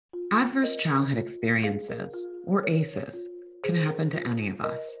Adverse childhood experiences, or ACEs, can happen to any of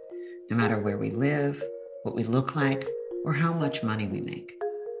us, no matter where we live, what we look like, or how much money we make.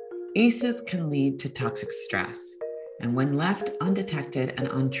 ACEs can lead to toxic stress, and when left undetected and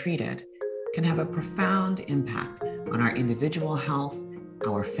untreated, can have a profound impact on our individual health,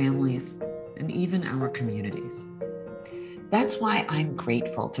 our families, and even our communities. That's why I'm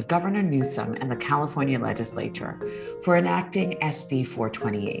grateful to Governor Newsom and the California legislature for enacting SB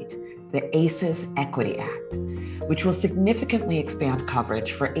 428, the ACEs Equity Act, which will significantly expand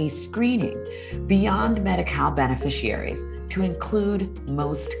coverage for ACE screening beyond Medi-Cal beneficiaries to include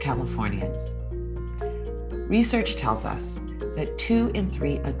most Californians. Research tells us that 2 in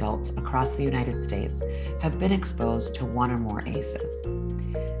 3 adults across the United States have been exposed to 1 or more ACEs.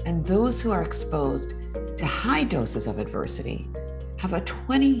 And those who are exposed to high doses of adversity have a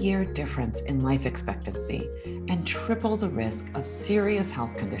 20-year difference in life expectancy and triple the risk of serious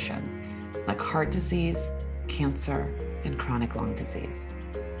health conditions like heart disease, cancer, and chronic lung disease.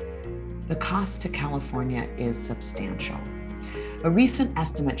 The cost to California is substantial. A recent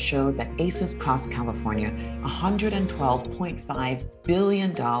estimate showed that ACEs cost California $112.5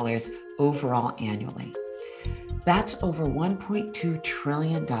 billion overall annually. That's over $1.2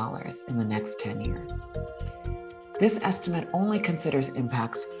 trillion in the next 10 years. This estimate only considers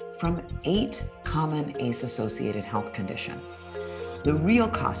impacts from 8 common ACE-associated health conditions. The real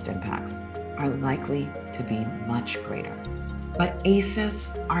cost impacts are likely to be much greater. But ACEs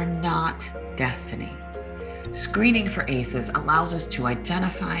are not destiny. Screening for ACEs allows us to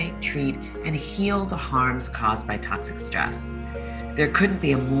identify, treat, and heal the harms caused by toxic stress. There couldn't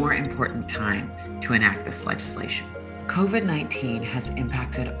be a more important time to enact this legislation. COVID-19 has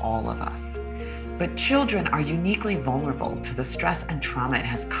impacted all of us, but children are uniquely vulnerable to the stress and trauma it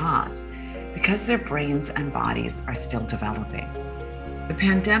has caused because their brains and bodies are still developing. The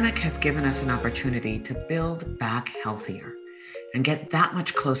pandemic has given us an opportunity to build back healthier and get that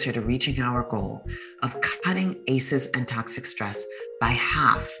much closer to reaching our goal of cutting ACEs and toxic stress by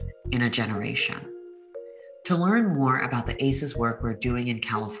half in a generation. To learn more about the ACEs work we're doing in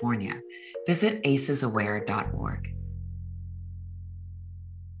California, visit acesaware.org.